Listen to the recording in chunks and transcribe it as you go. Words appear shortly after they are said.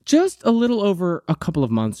just a little over a couple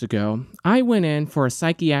of months ago, I went in for a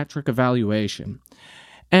psychiatric evaluation.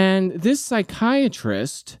 And this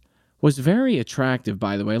psychiatrist was very attractive,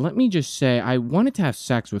 by the way. Let me just say, I wanted to have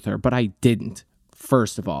sex with her, but I didn't,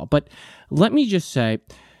 first of all. But let me just say,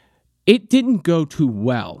 it didn't go too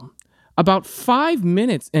well. About 5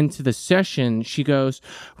 minutes into the session, she goes,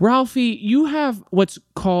 "Ralphie, you have what's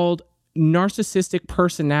called narcissistic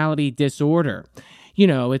personality disorder. You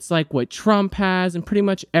know, it's like what Trump has and pretty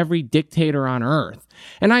much every dictator on earth."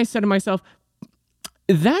 And I said to myself,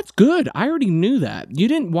 that's good. I already knew that.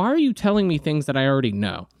 Why are you telling me things that I already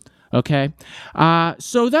know? Okay.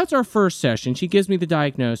 So that's our first session. She gives me the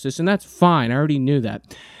diagnosis, and that's fine. I already knew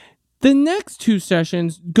that. The next 2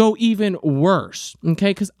 sessions go even worse, okay?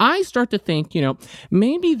 Because I start to think,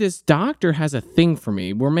 maybe this doctor has a thing for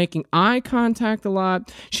me. We're making eye contact a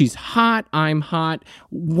lot. She's hot. I'm hot.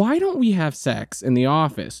 Why don't we have sex in the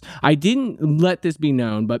office? I didn't let this be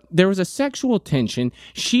known, but there was a sexual tension.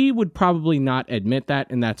 She would probably not admit that,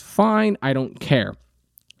 and that's fine. I don't care.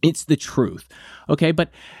 It's the truth, okay? But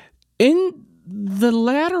in the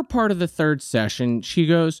latter part of the 3rd session, she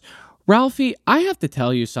goes, "Ralphie, I have to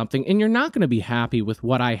tell you something, and you're not going to be happy with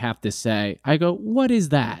what I have to say." I go, "What is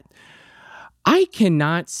that?" "I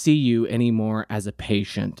cannot see you anymore as a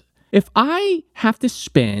patient. If I have to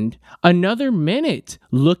spend another minute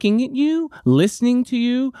looking at you, listening to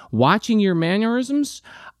you, watching your mannerisms,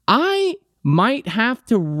 I might have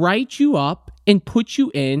to write you up and put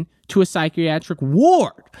you in to a psychiatric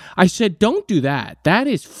ward." I said, "Don't do that. That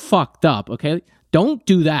is fucked up, okay? Don't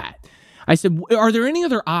do that." I said, "Are there any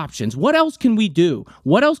other options? What else can we do?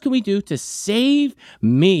 What else can we do to save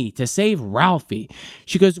me, to save Ralphie?"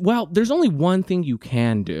 She goes, "Well, there's only one thing you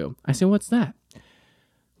can do." I said, "What's that?"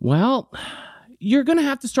 "Well, you're going to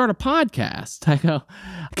have to start a podcast." I go,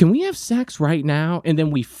 "Can we have sex right now?" And then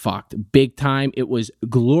we fucked big time. It was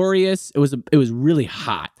glorious. It was really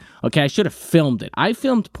hot. Okay, I should have filmed it. I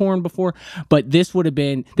filmed porn before, but this would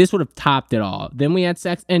have topped it all. Then we had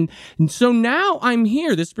sex. And so now I'm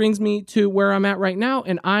here. This brings me to where I'm at right now.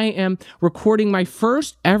 And I am recording my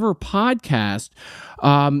first ever podcast.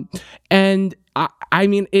 And I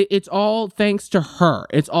mean, it's all thanks to her.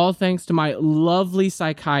 It's all thanks to my lovely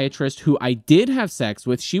psychiatrist who I did have sex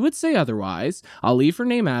with. She would say otherwise. I'll leave her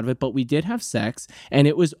name out of it, but we did have sex, and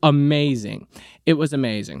it was amazing. It was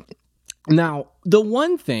amazing. Now, the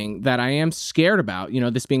one thing that I am scared about,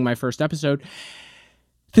 this being my first episode,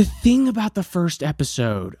 the thing about the first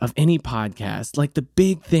episode of any podcast, like the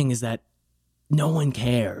big thing is that no one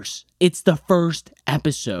cares. It's the first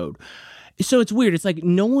episode. So it's weird. It's like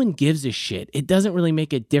no one gives a shit. It doesn't really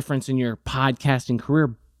make a difference in your podcasting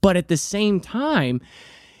career, but at the same time,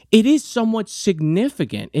 it is somewhat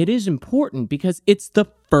significant. It is important because it's the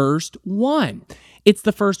first one. It's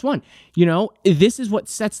the first one. This is what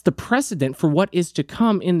sets the precedent for what is to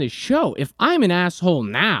come in the show. If I'm an asshole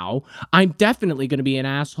now, I'm definitely going to be an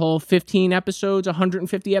asshole 15 episodes,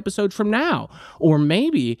 150 episodes from now. Or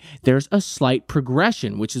maybe there's a slight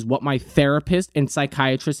progression, which is what my therapist and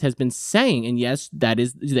psychiatrist has been saying. And yes, that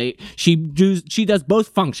is she does both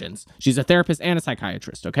functions. She's a therapist and a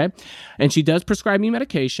psychiatrist, okay? And she does prescribe me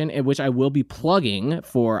medication, which I will be plugging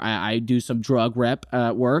for. I do some drug rep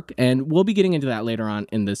work, and we'll be getting into that later on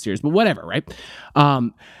in this series, but whatever, right?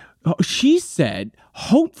 She said,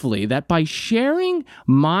 hopefully, that by sharing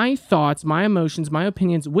my thoughts, my emotions, my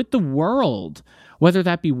opinions with the world, whether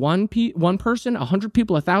that be one person, 100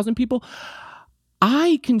 people, 1,000 people,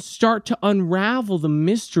 I can start to unravel the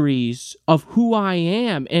mysteries of who I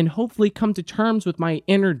am and hopefully come to terms with my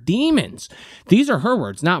inner demons. These are her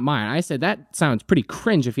words, not mine. I said, that sounds pretty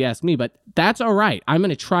cringe if you ask me, but that's all right. I'm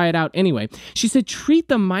going to try it out anyway. She said, treat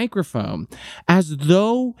the microphone as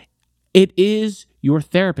though it is your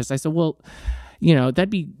therapist. I said, well,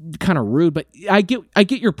 that'd be kind of rude, but I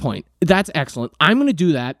get your point. That's excellent. I'm going to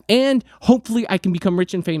do that, and hopefully I can become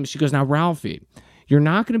rich and famous. She goes, now, Ralphie, you're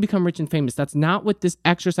not going to become rich and famous. That's not what this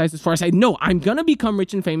exercise is for. I said, no, I'm going to become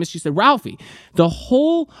rich and famous. She said, Ralphie, the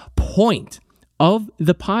whole point of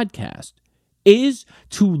the podcast is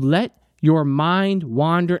to let your mind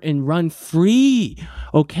wander and run free,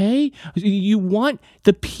 okay? You want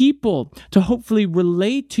the people to hopefully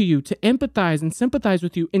relate to you, to empathize and sympathize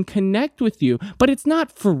with you and connect with you, but it's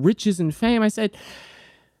not for riches and fame. I said,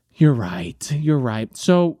 you're right.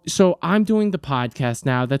 So I'm doing the podcast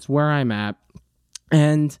now. That's where I'm at.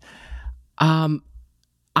 And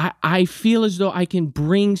I feel as though I can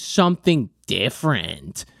bring something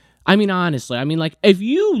different. I mean, honestly, if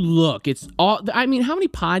you look, how many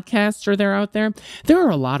podcasts are there out there? There are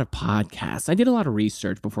a lot of podcasts. I did a lot of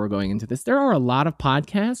research before going into this. There are a lot of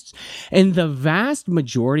podcasts, and the vast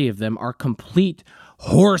majority of them are complete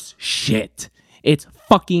horse shit. It's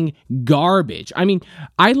fucking garbage. I mean,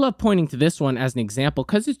 I love pointing to this one as an example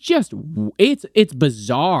because it's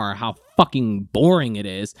bizarre how fucking boring it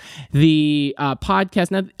is. The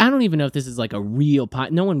podcast, now I don't even know if this is like a real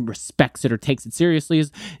no one respects it or takes it seriously,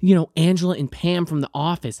 is, Angela and Pam from The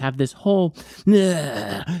Office have this whole,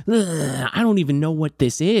 I don't even know what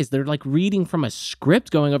this is. They're like reading from a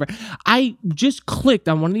script going over. I just clicked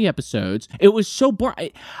on one of the episodes. It was so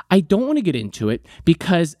boring. I don't want to get into it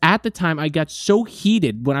because at the time I got so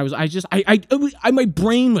heated when my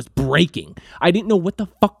brain was breaking. I didn't know what the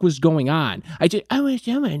fuck was going on.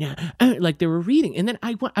 Like they were reading, and then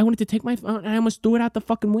I wanted to take my phone and I almost threw it out the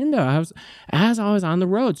fucking window. I was on the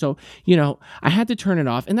road, so I had to turn it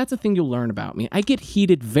off. And that's the thing you'll learn about me. I get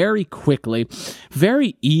heated very quickly,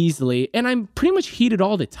 very easily, and I'm pretty much heated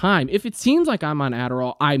all the time. If it seems like I'm on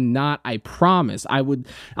Adderall, I'm not. I promise.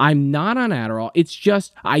 I'm not on Adderall. It's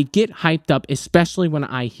just I get hyped up, especially when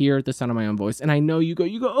I hear the sound of my own voice, and I know you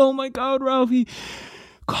go, oh my God, Ralphie,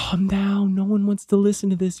 calm down. No one wants to listen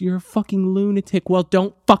to this. You're a fucking lunatic. Well,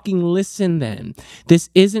 don't fucking listen then. This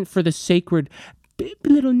isn't for the sacred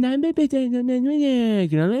little,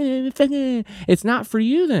 it's not for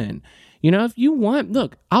you then. If you want,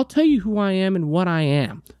 look, I'll tell you who I am and what I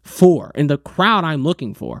am for and the crowd I'm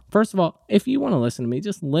looking for. First of all, if you want to listen to me,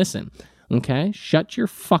 just listen. Okay? Shut your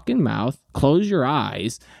fucking mouth. Close your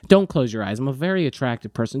eyes. Don't close your eyes. I'm a very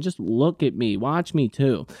attractive person. Just look at me. Watch me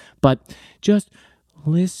too. But just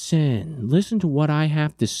listen to what I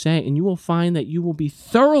have to say, and you will find that you will be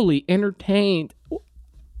thoroughly entertained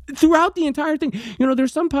throughout the entire thing.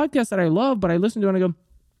 There's some podcasts that I love, but I listen to it and I go,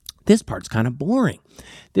 this part's kind of boring.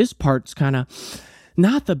 This part's kind of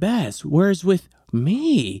not the best. Whereas with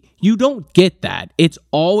me, you don't get that. It's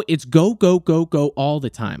go all the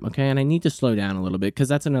time. Okay. And I need to slow down a little bit because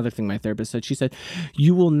that's another thing my therapist said. She said,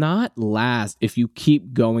 you will not last if you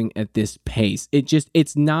keep going at this pace.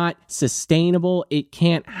 It's not sustainable. It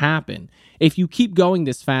can't happen. If you keep going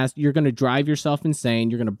this fast, you're going to drive yourself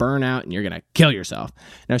insane. You're going to burn out and you're going to kill yourself.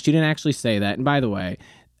 Now, she didn't actually say that. And by the way,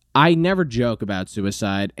 I never joke about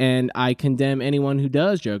suicide, and I condemn anyone who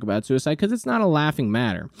does joke about suicide because it's not a laughing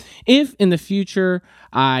matter. If in the future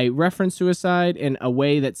I reference suicide in a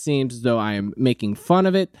way that seems as though I am making fun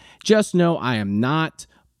of it, just know I am not,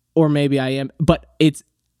 or maybe I am, but it's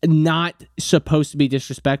not supposed to be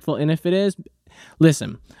disrespectful. And if it is,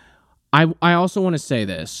 listen, I also want to say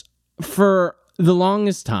this. For the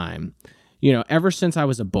longest time, ever since I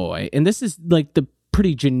was a boy, and this is like the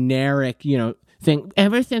pretty generic, thing,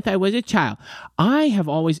 ever since I was a child, I have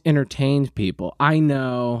always entertained people. I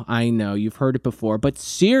know, you've heard it before, but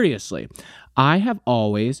seriously, I have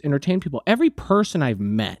always entertained people. Every person I've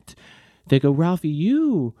met, they go, Ralphie,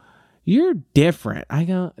 you're different. I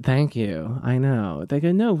go, thank you. I know. They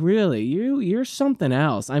go, no, really, you're something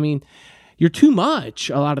else. I mean, you're too much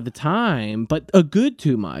a lot of the time, but a good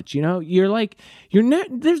too much. You're like,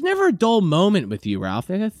 there's never a dull moment with you, Ralph.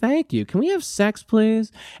 I go, thank you. Can we have sex,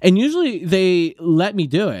 please? And usually they let me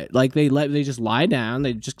do it. Like they just lie down.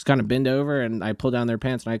 They just kind of bend over and I pull down their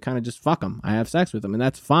pants and I kind of just fuck them. I have sex with them and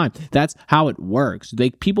that's fine. That's how it works.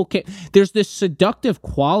 People can't, there's this seductive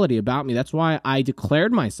quality about me. That's why I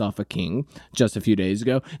declared myself a king just a few days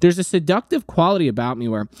ago. There's a seductive quality about me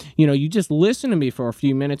where, you just listen to me for a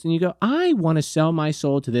few minutes and you go, I want to sell my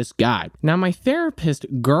soul to this guy. Now, my therapist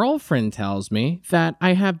girlfriend tells me that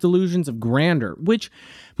I have delusions of grandeur, which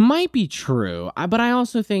might be true, but I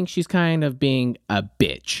also think she's kind of being a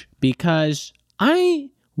bitch because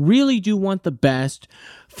I really do want the best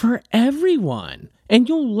for everyone. And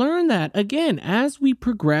you'll learn that, again, as we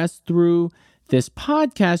progress through this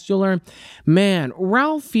podcast. You'll learn, man,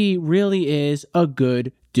 Ralphie really is a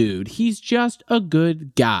good dude. He's just a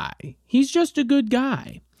good guy.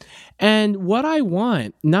 And what I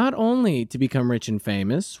want, not only to become rich and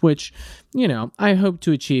famous, which, I hope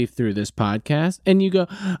to achieve through this podcast, and you go,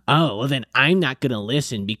 oh, well then I'm not going to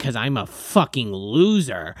listen because I'm a fucking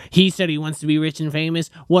loser. He said he wants to be rich and famous.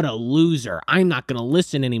 What a loser. I'm not going to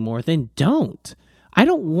listen anymore. Then don't. I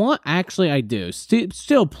don't want, actually I do.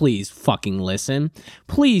 Still please fucking listen.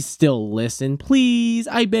 Please still listen. Please,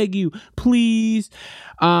 I beg you, please.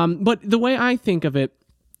 But the way I think of it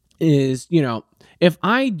is, if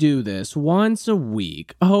I do this once a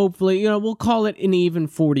week, hopefully, we'll call it an even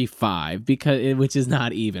 45 which is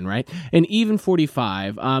not even, right? An even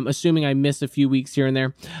 45, assuming I miss a few weeks here and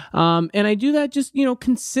there. And I do that just,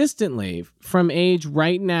 consistently from age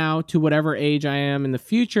right now to whatever age I am in the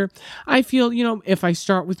future. I feel, if I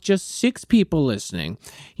start with just 6 people listening,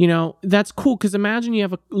 that's cool. Because imagine you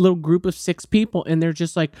have a little group of 6 people and they're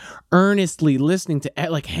just like earnestly listening to,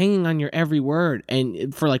 like hanging on your every word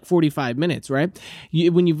and for like 45 minutes, right?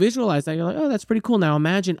 when you visualize that, you're like, oh, that's pretty cool. Now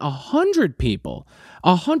imagine 100 people.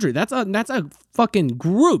 100. That's a fucking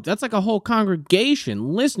group. That's like a whole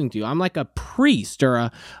congregation listening to you. I'm like a priest or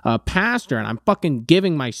a pastor, and I'm fucking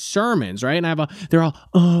giving my sermons, right? And they're all,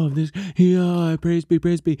 oh, this, yeah, praise be,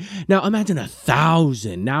 praise be. Now imagine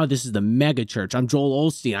 1,000. Now this is the mega church. I'm Joel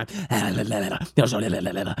Osteen.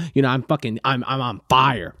 I'm on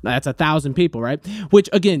fire. That's 1,000 people, right? Which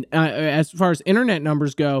again, as far as internet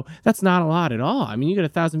numbers go, that's not a lot at all. I mean, you get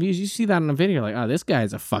 1,000 views. You see that on a video, you're like, oh, this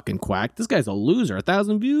guy's a fucking quack. This guy's a loser.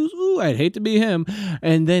 1,000 views. Ooh, I'd hate to be him.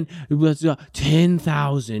 And then let's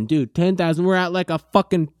 10,000, dude. 10,000. We're at like a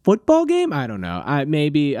fucking football game. I don't know.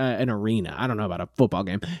 Maybe an arena. I don't know about a football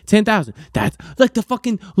game. 10,000. That's like the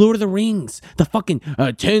fucking Lord of the Rings. The fucking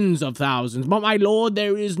tens of thousands. But my lord,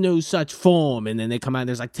 there is no such form. And then they come out and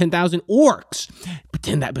there's like 10,000 orcs. But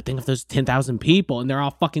think of those 10,000 people and they're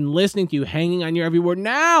all fucking listening to you, hanging on your every word.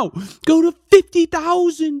 Now go to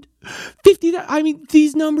 50,000. 50. I mean,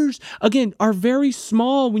 these numbers again are very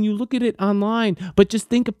small when you look at it online, but just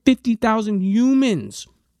think of 50,000 humans.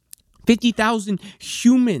 50,000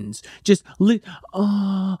 humans just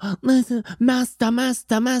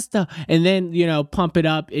master. And then, pump it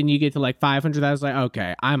up and you get to like 500,000. Like,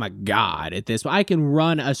 okay, I'm a god at this. I can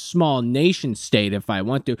run a small nation state if I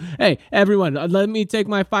want to. Hey, everyone, let me take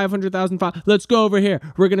my 500,000. Let's go over here.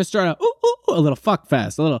 We're going to start a little fuck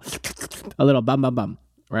fest, a little bum,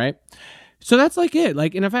 right? So that's like it.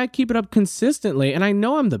 Like, and if I keep it up consistently, and I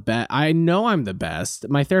know I'm the best.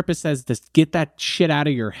 My therapist says, "Just get that shit out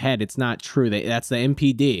of your head. It's not true. That's the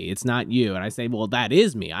MPD. It's not you." And I say, well, that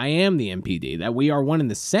is me. I am the MPD. That we are one and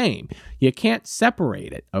the same. You can't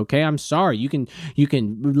separate it. Okay, I'm sorry. You can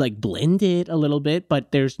like blend it a little bit, but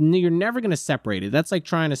you're never gonna separate it. That's like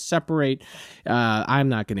trying to separate. I'm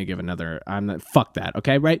not gonna give another. Fuck that.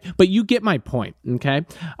 Okay, right? But you get my point. Okay.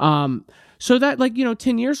 So that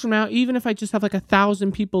 10 years from now, even if I just have like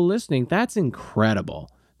 1,000 people listening, that's incredible.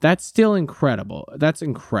 That's still incredible. That's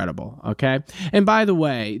incredible, okay? And by the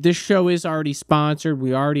way, this show is already sponsored.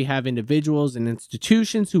 We already have individuals and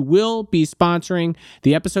institutions who will be sponsoring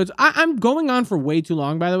the episodes. I'm going on for way too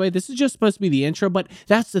long, by the way. This is just supposed to be the intro, but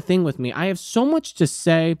that's the thing with me. I have so much to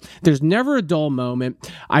say. There's never a dull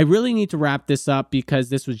moment. I really need to wrap this up because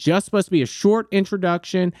this was just supposed to be a short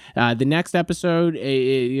introduction. The next episode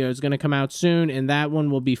is going to come out soon, and that one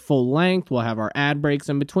will be full length. We'll have our ad breaks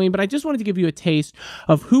in between, but I just wanted to give you a taste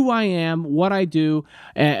of who I am, what I do,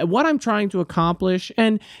 what I'm trying to accomplish.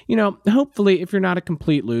 And, hopefully if you're not a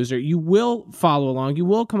complete loser, you will follow along, you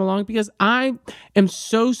will come along because I am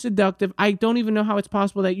so seductive. I don't even know how it's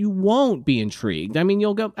possible that you won't be intrigued. I mean,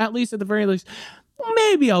 you'll go, at least at the very least,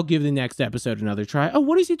 maybe I'll give the next episode another try. Oh,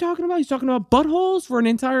 what is he talking about? He's talking about buttholes for an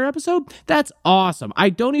entire episode? That's awesome. I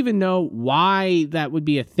don't even know why that would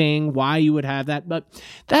be a thing, why you would have that, but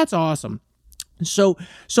that's awesome. So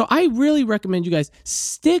I really recommend you guys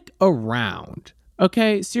stick around.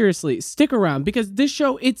 Okay, seriously, stick around because this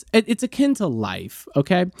show it's akin to life.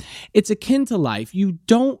 Okay, it's akin to life. You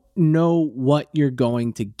don't know what you're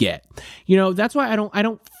going to get. That's why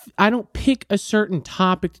I don't pick a certain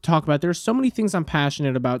topic to talk about. There are so many things I'm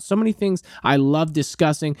passionate about, so many things I love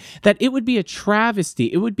discussing that it would be a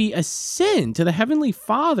travesty. It would be a sin to the Heavenly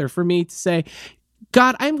Father for me to say,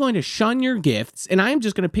 God, I'm going to shun your gifts, and I'm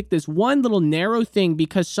just going to pick this one little narrow thing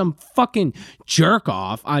because some fucking jerk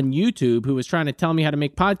off on YouTube who was trying to tell me how to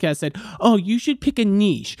make podcasts said, oh, you should pick a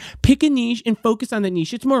niche and focus on the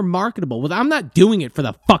niche. It's more marketable. Well, I'm not doing it for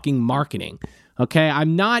the fucking marketing. Okay,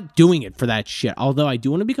 I'm not doing it for that shit. Although I do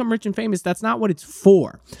want to become rich and famous, that's not what it's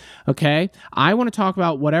for. Okay, I want to talk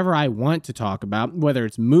about whatever I want to talk about, whether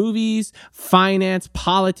it's movies, finance,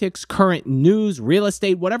 politics, current news, real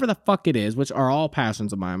estate, whatever the fuck it is, which are all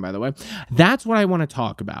passions of mine, by the way. That's what I want to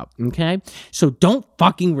talk about. Okay, so don't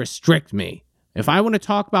fucking restrict me. If I want to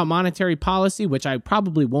talk about monetary policy, which I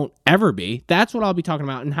probably won't ever be, that's what I'll be talking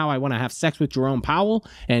about and how I want to have sex with Jerome Powell.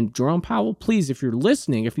 And Jerome Powell, please, if you're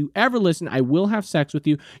listening, if you ever listen, I will have sex with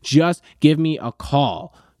you. Just give me a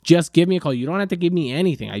call. Just give me a call. You don't have to give me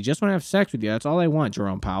anything. I just want to have sex with you. That's all I want,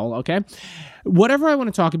 Jerome Powell, okay? Whatever I want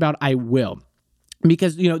to talk about, I will.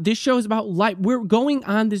 Because, this show is about life. We're going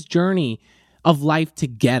on this journey of life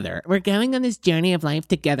together. We're going on this journey of life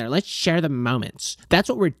together. Let's share the moments. That's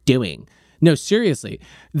what we're doing. No, seriously,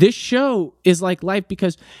 this show is like life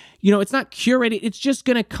because, it's not curated. It's just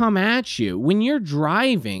going to come at you. When you're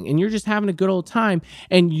driving and you're just having a good old time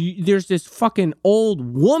and there's this fucking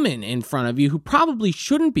old woman in front of you who probably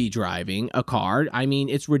shouldn't be driving a car. I mean,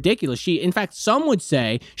 it's ridiculous. In fact, some would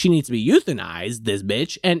say she needs to be euthanized, this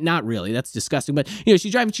bitch. And not really, that's disgusting. But,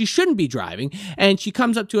 she's driving, she shouldn't be driving. And she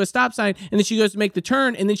comes up to a stop sign and then she goes to make the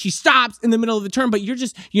turn and then she stops in the middle of the turn. But you're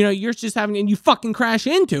just having, and you fucking crash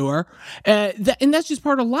into her. And that's just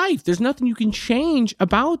part of life. There's nothing you can change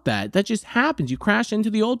about that. That just happens. You crash into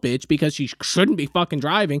the old bitch because she shouldn't be fucking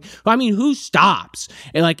driving. I mean, who stops?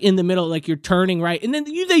 And like in the middle, like you're turning right. And then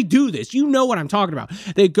they do this. You know what I'm talking about.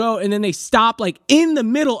 They go and then they stop like in the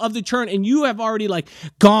middle of the turn and you have already like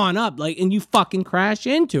gone up like, and you fucking crash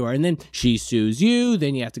into her. And then she sues you.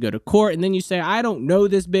 Then you have to go to court. And then you say, I don't know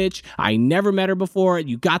this bitch. I never met her before.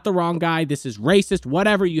 You got the wrong guy. This is racist,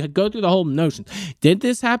 whatever. You go through the whole notion. Did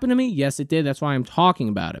this happen to me? Yes, it did. That's why I'm talking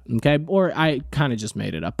about it. Okay. Or I kind of just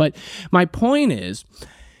made it up. But my point is,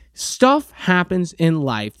 stuff happens in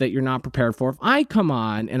life that you're not prepared for. If I come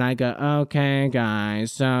on and I go, okay,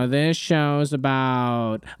 guys, so this show's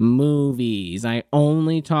about movies. I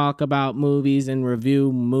only talk about movies and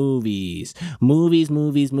review movies. Movies.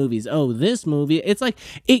 Oh, this movie. It's like,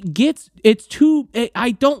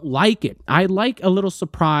 I don't like it. I like a little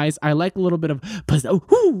surprise. I like a little bit of,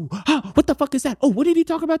 what the fuck is that? Oh, what did he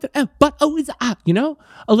talk about? That? It's,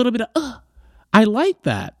 a little bit of, I like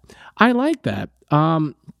that.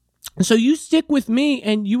 So you stick with me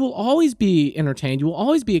and you will always be entertained. You will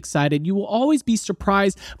always be excited. You will always be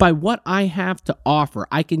surprised by what I have to offer.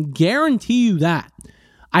 I can guarantee you that.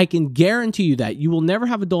 You will never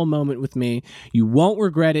have a dull moment with me. You won't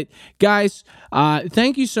regret it. Guys,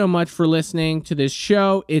 thank you so much for listening to this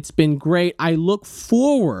show. It's been great. I look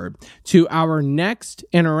forward to our next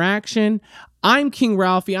interaction. I'm King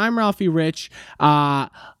Ralphie. I'm Ralphie Rich.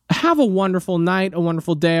 Have a wonderful night, a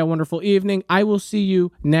wonderful day, a wonderful evening. I will see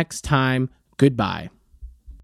you next time. Goodbye.